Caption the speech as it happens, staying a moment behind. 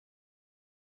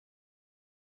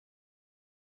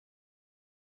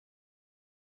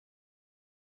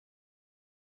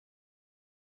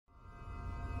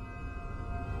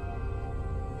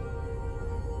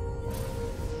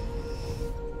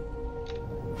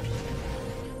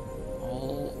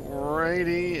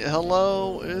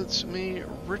hello, it's me,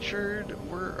 Richard.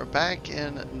 We're back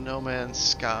in No Man's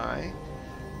Sky,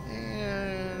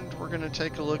 and we're going to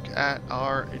take a look at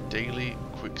our daily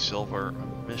Quicksilver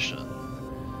mission.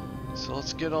 So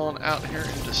let's get on out here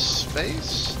into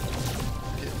space,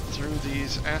 get through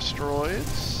these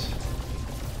asteroids,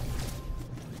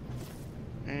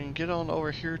 and get on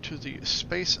over here to the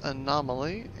space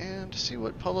anomaly and see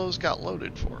what Polo's got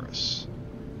loaded for us.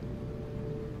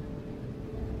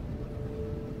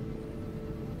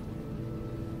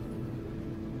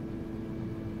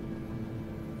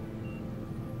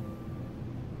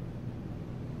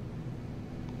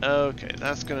 Okay,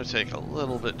 that's going to take a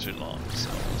little bit too long,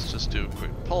 so let's just do a quick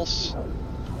pulse.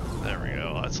 There we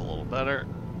go, that's a little better.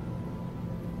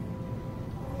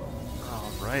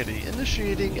 Alrighty,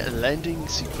 initiating a landing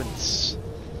sequence.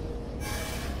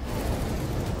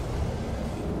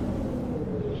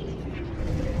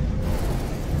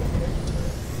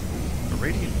 A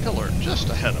radiant pillar just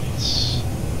ahead of us.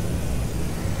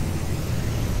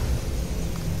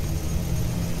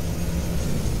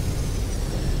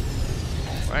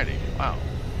 Alrighty, wow.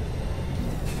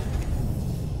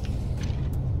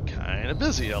 Kinda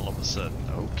busy all of a sudden.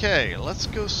 Okay, let's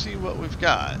go see what we've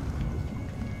got.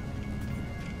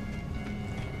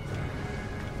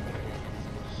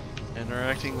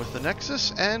 Interacting with the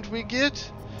Nexus, and we get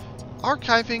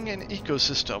archiving an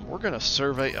ecosystem. We're gonna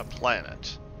survey a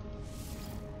planet.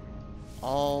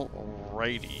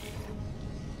 Alrighty.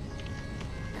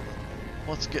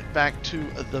 Let's get back to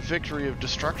the victory of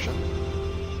destruction.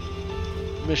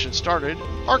 Mission started.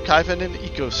 Archiving an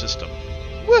ecosystem.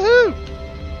 Woohoo!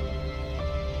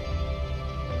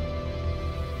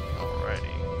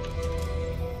 Alrighty.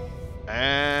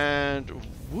 And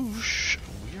whoosh,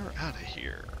 we are out of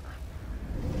here.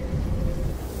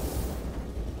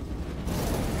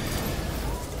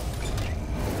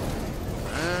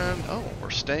 And oh, we're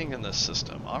staying in this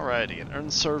system. Alrighty, an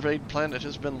unsurveyed planet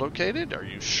has been located. Are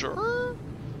you sure?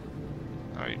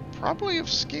 I probably have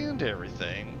scanned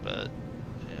everything, but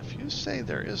you say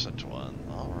there isn't one.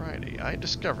 Alrighty, I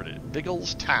discovered it.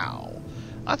 Biggles Tau.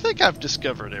 I think I've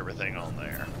discovered everything on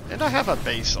there. And I have a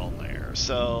base on there.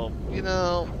 So, you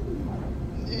know,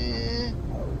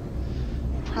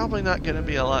 probably not going to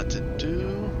be a lot to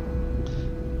do.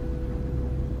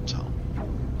 So,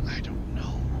 I don't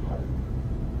know.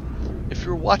 If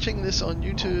you're watching this on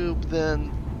YouTube,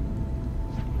 then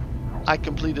I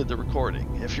completed the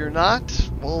recording. If you're not,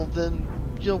 well, then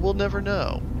we'll never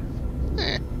know.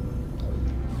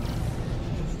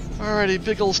 Alrighty,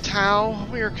 Biggles Tau,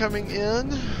 we are coming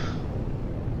in.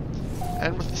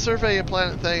 And with the survey a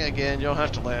planet thing, again, you don't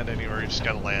have to land anywhere, you just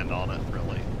gotta land on it,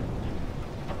 really.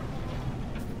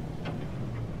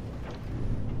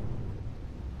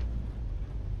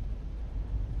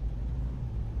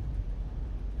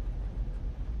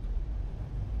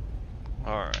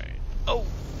 Alright. Oh!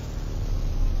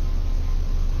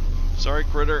 Sorry,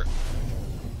 critter.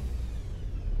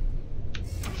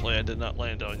 Hopefully I did not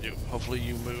land on you. Hopefully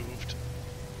you moved.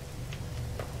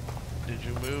 Did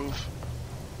you move?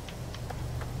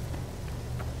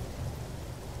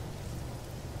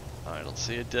 I don't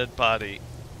see a dead body.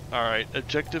 Alright,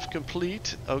 objective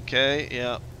complete. Okay,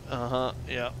 yeah.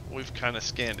 Yeah. We've kind of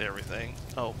scanned everything.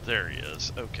 Oh, there he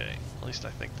is. Okay. At least I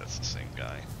think that's the same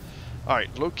guy.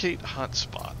 Alright, locate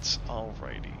hotspots.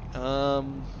 Alrighty.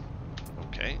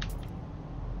 Okay.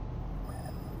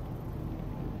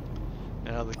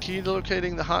 Now the key to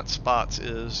locating the hotspots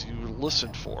is you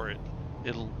listen for it.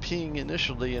 It'll ping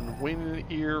initially in one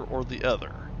ear or the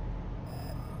other.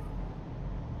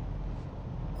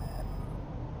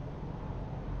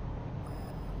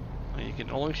 Now you can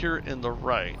only hear it in the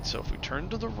right, so if we turn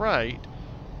to the right,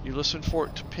 you listen for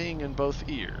it to ping in both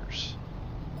ears.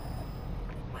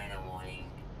 Weather warning.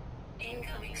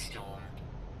 Incoming storm.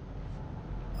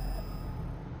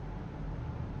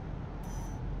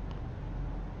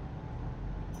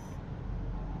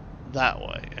 That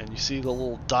way, and you see the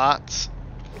little dots.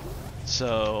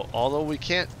 So although we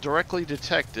can't directly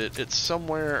detect it, it's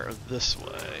somewhere this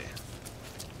way.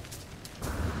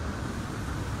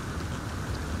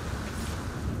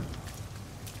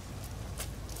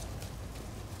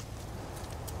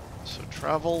 So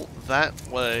travel that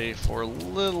way for a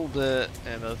little bit,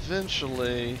 and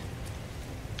eventually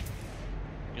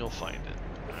you'll find it.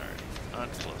 Alright,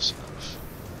 not close enough.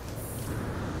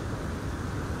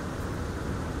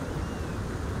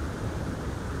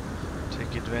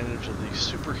 Take advantage of the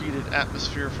superheated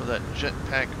atmosphere for that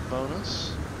jetpack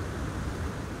bonus.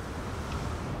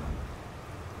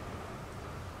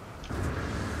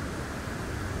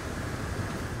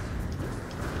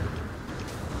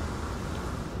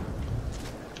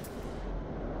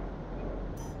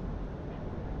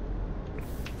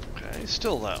 Okay,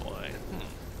 still that way.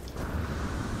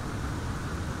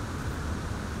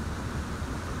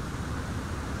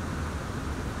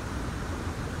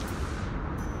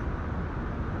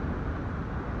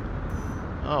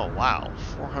 Oh wow,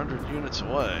 400 units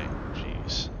away.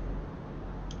 Jeez.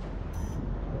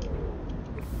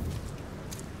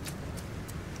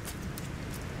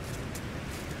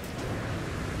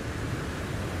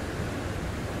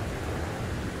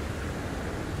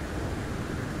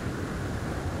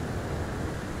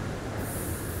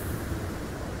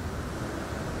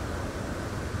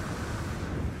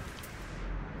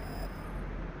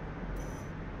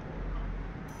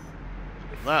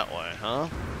 That way, huh?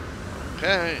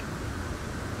 Okay.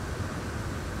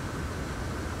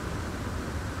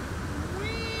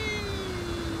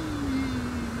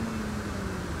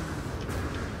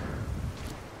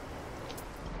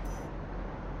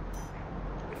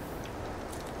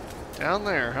 Down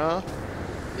there, huh?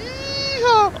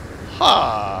 Yeehaw!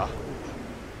 Ha!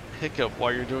 Hiccup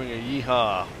while you're doing a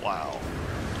yeehaw. Wow.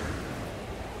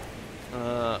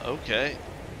 Okay.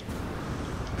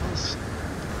 Those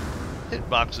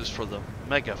hitboxes for the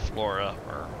Mega Flora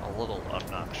are a little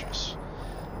obnoxious.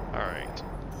 Alright.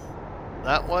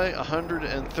 That way,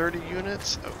 130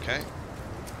 units? Okay.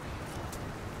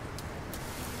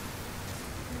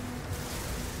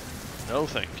 No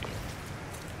thank you.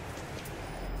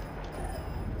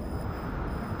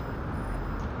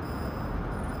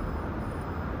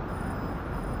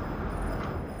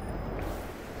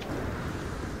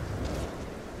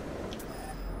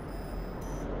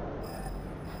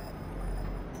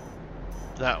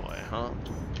 That way, huh?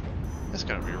 It's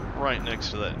gonna be right next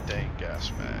to that dang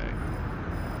gas bag.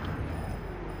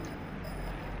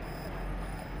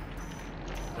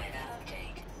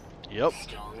 Yep.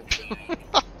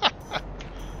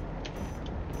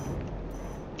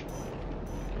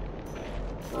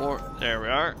 There we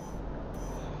are.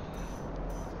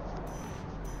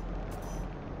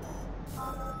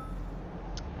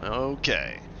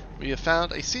 Okay. We have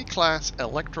found a C-class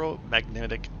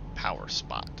electromagnetic power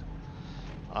spot.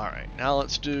 Alright, now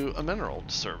let's do a mineral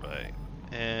survey.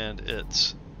 And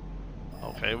it's...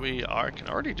 Okay, can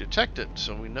already detect it,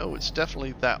 so we know it's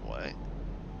definitely that way.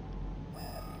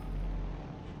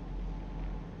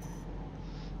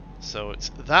 So it's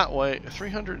that way,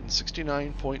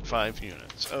 369.5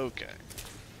 units. Okay.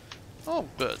 Oh,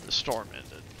 good, the storm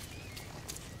ended.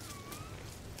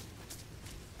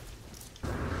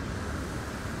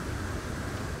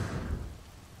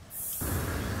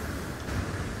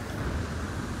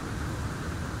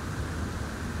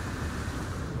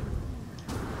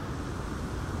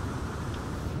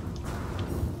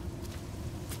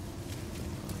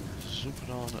 Zoom it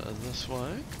on this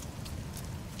way.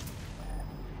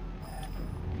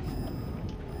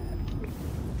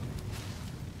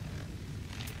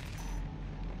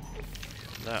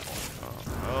 That one.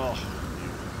 Oh, you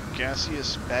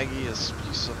gaseous, baggiest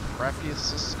piece of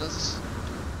crappiousness.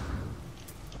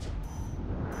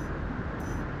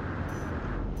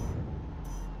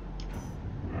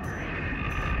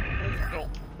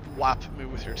 Don't whop me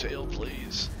with your tail,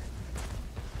 please.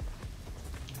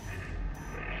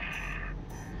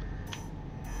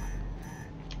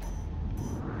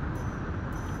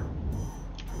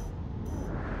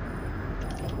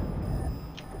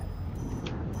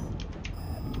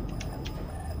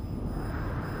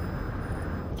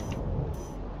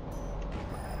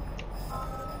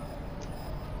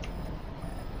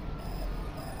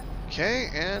 Okay,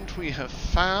 and we have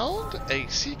found a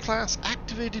C-class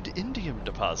activated indium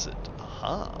deposit.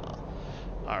 Aha.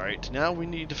 Alright, now we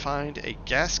need to find a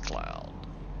gas cloud.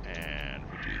 And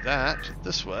we do that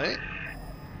this way.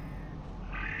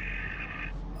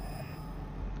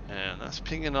 And that's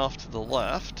pinging off to the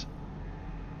left.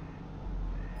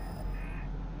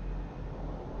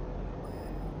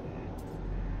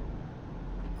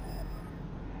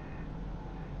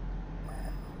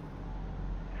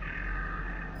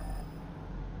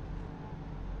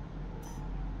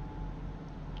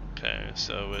 Okay,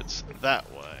 so it's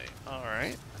that way.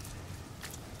 Alright.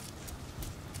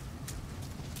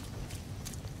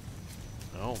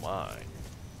 Oh my.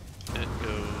 It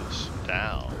goes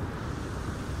down.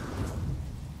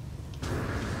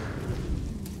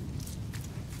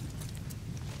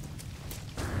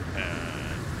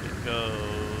 And it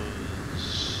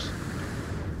goes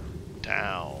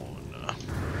down.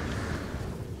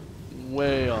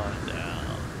 Way on down.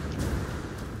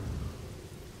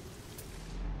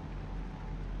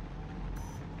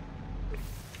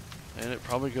 And it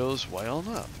probably goes way on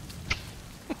up.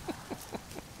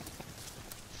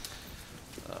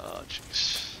 Oh,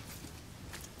 jeez.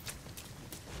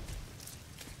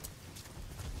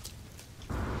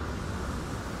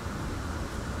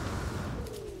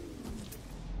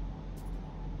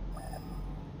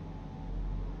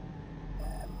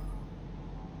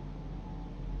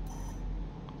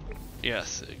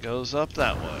 Yes, it goes up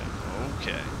that way.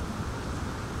 Okay.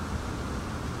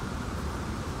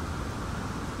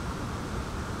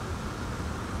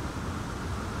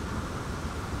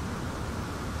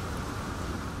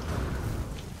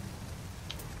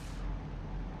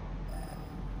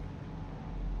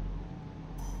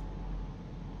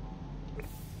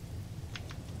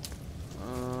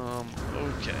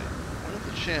 Okay. What are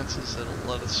the chances it'll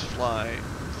let us fly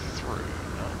through?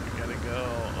 No, we gotta go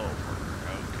over.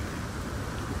 Okay.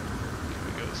 Can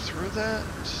we go through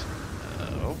that?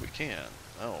 Oh, we can.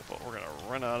 Oh, but we're gonna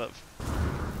run out of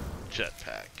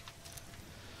jetpack.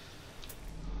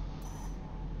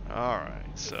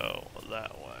 Alright, so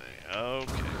that way.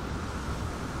 Okay.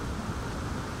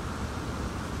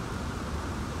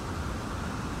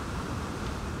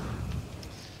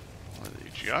 Well, the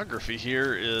geography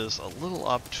here is a little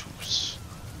obtuse.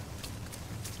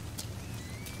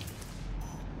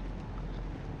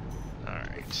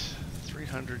 Alright,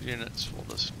 300 units. We'll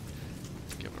just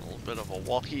give it a little bit of a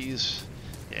walkies.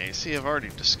 Yeah, you see I've already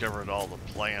discovered all the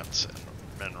plants and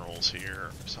minerals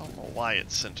here, so I don't know why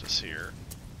it sent us here.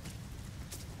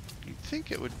 You'd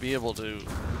think it would be able to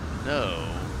know.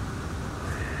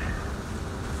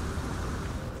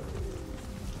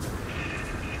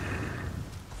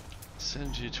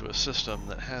 Send you to a system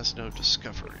that has no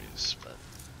discoveries, but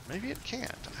maybe it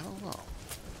can't. I don't know.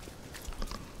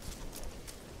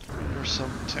 There's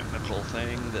some technical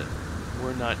thing that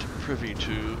we're not privy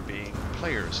to being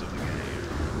players of the game.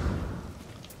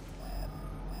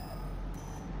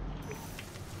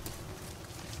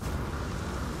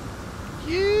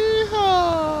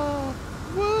 Yeehaw!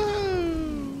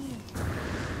 Woo!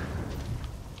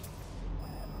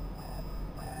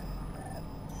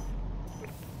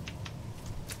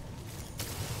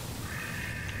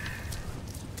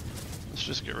 Let's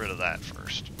just get rid of that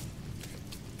first.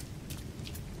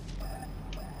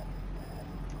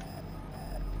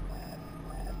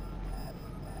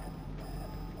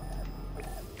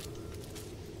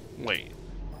 Wait.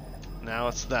 Now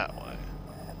it's that way.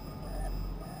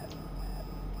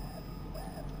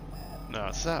 No,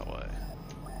 it's that way.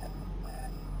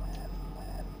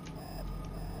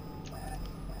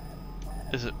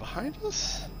 Is it behind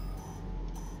us?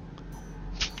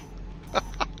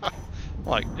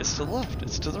 Like, it's to the left,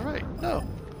 it's to the right. No.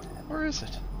 Where is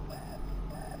it?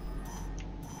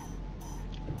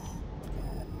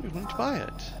 We went by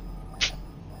it.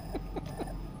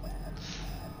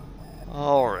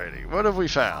 Alrighty, what have we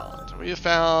found? We have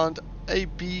found a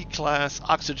B-class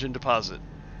oxygen deposit.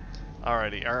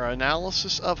 Alrighty, our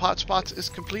analysis of hotspots is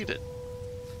completed.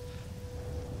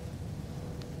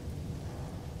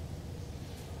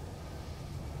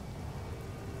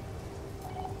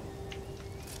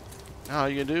 Now all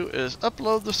you can do is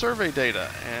upload the survey data,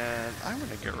 and I'm going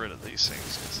to get rid of these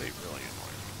things because they really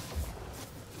annoy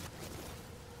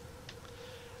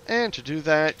me. And to do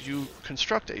that, you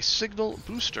construct a signal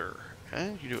booster,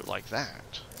 and you do it like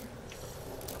that.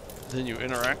 Then you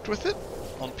interact with it.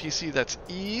 On PC, that's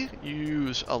E. You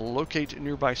use a locate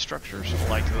nearby structures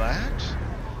like that.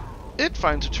 It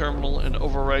finds a terminal and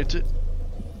overrides it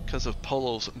because of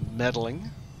Polo's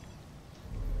meddling.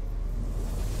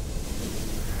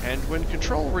 And when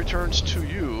control returns to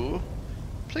you,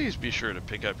 please be sure to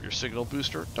pick up your signal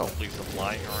booster. Don't leave them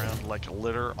lying around like a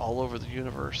litter all over the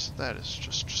universe. That is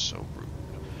just so rude.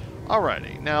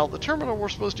 Alrighty, now the terminal we're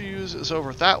supposed to use is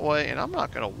over that way, and I'm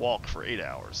not going to walk for 8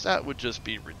 hours. That would just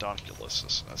be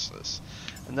ridiculous.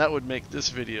 And that would make this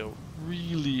video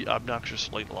really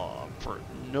obnoxiously long for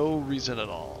no reason at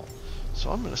all. So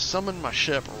I'm going to summon my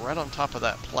ship right on top of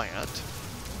that plant.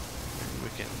 Maybe we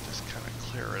can just kind of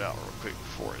clear it out real quick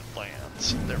before it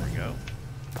lands. There we go.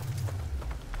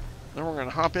 Then we're going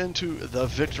to hop into the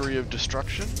Victory of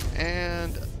Destruction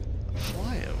and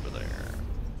fly over there.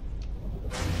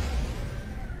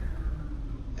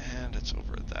 And it's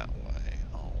over that way.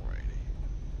 Alrighty.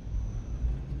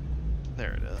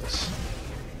 There it is.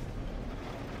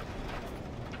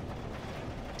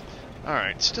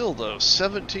 Alright, still though,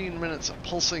 17 minutes of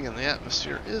pulsing in the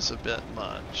atmosphere is a bit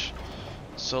much.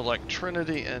 So like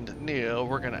Trinity and Neo,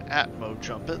 we're going to Atmo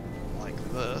jump it like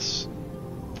this.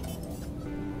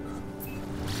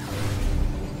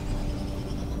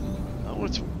 Oh,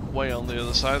 it's way on the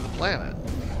other side of the planet.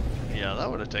 Yeah, that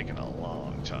would have taken a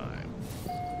long time.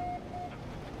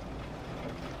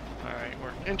 Alright,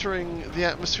 we're entering the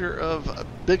atmosphere of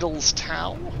Biggles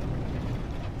Tau.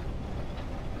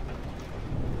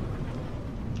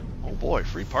 Oh boy,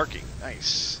 free parking.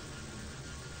 Nice.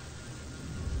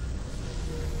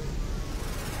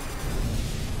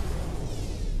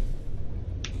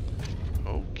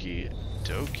 Okie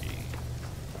dokie.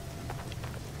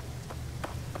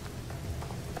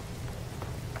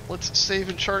 let's save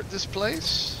and chart this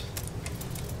place.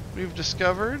 We've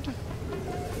discovered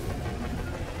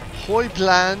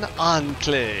Vy'keen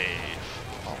Enclave.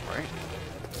 Alright.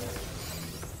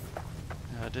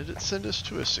 Now, did it send us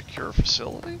to a secure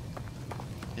facility?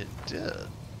 It did.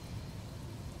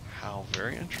 How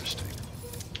very interesting.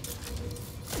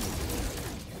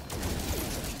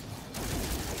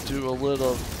 Do a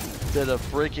little bit of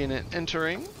breaking and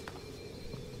entering.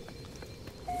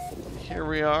 Here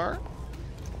we are.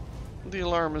 The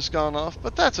alarm has gone off,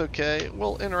 but that's okay.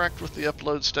 We'll interact with the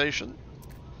upload station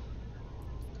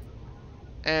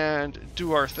and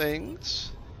do our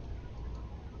things.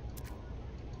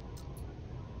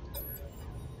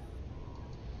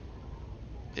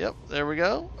 Yep, there we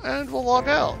go. And we'll log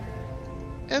out.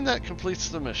 And that completes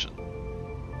the mission.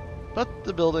 But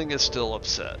the building is still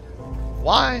upset.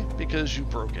 Why? Because you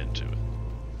broke into it.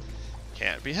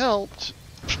 Can't be helped.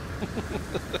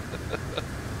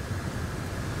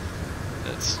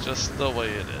 It's just the way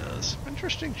it is.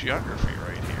 Interesting geography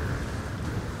right here.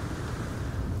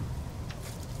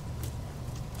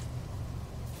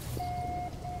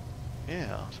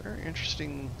 Yeah, very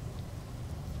interesting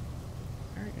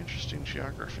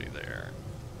geography there.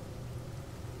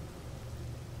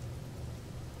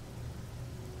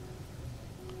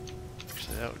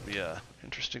 Actually, that would be a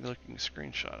interesting looking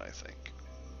screenshot, I think.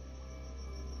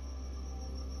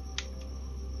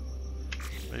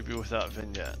 Maybe without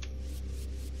vignette.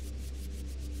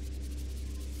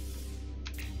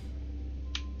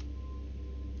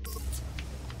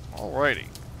 Alrighty.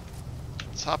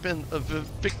 Let's hop in a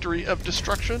victory of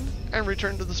destruction and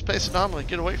return to the space anomaly.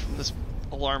 Get away from this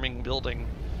alarming building.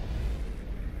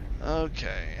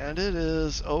 Okay, and it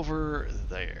is over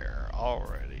there.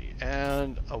 Alrighty.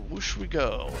 And a whoosh we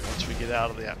go once we get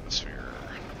out of the atmosphere.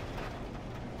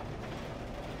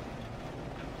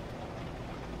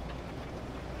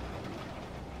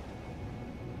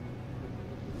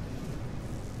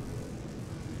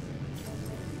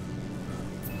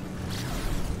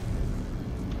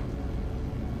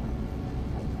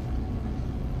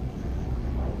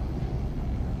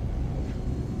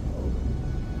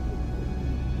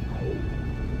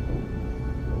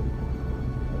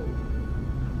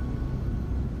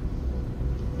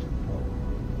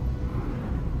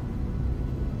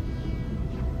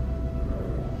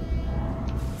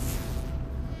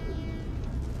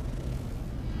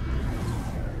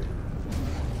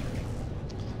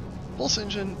 Pulse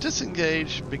engine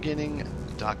disengage, beginning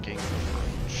docking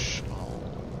approach.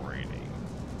 Alrighty.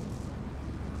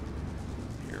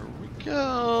 Here we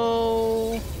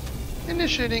go.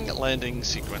 Initiating landing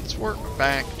sequence. We're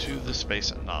back to the space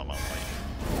anomaly,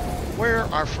 where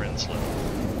our friends live.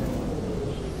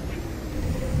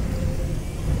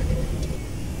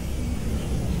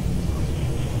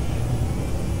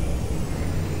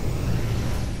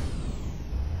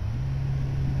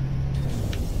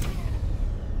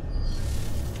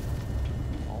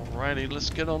 Alrighty, let's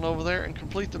get on over there and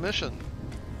complete the mission.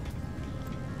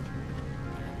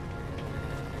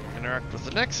 Interact with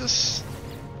the Nexus.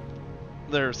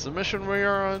 There's the mission we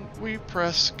are on. We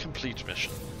press complete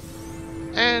mission.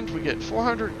 And we get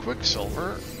 400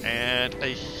 Quicksilver and a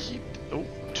heat... Oh,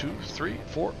 2, 3,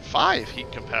 4, 5 heat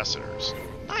capacitors.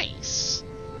 Nice!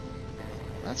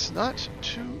 That's not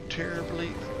too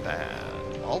terribly bad.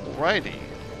 Alrighty,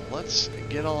 let's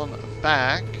get on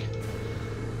back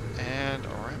and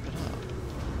wrap it up.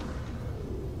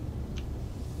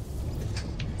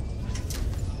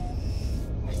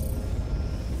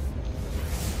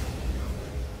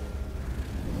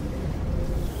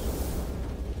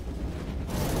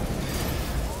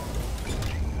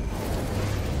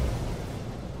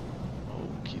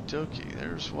 Okie dokie,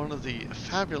 there's one of the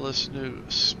fabulous new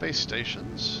space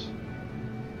stations.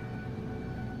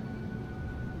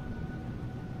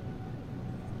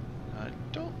 I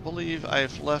believe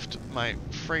I've left my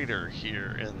freighter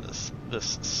here in this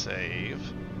save.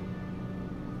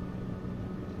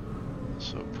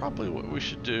 So probably what we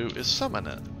should do is summon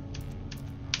it.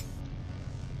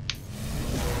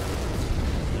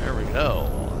 There we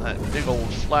go. That big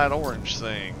old flat orange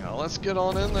thing. Now let's get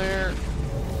on in there.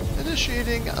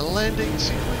 Initiating a landing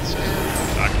sequence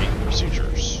and docking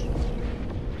procedures.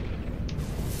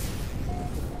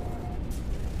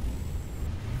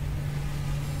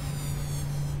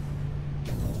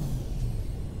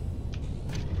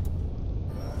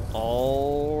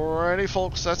 Alrighty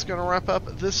folks, that's going to wrap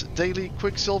up this daily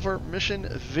Quicksilver mission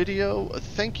video.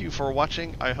 Thank you for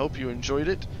watching. I hope you enjoyed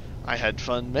it. I had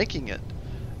fun making it.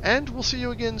 And we'll see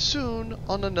you again soon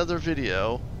on another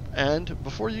video. And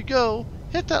before you go,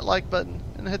 hit that like button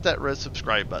and hit that red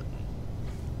subscribe button.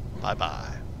 Bye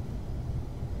bye.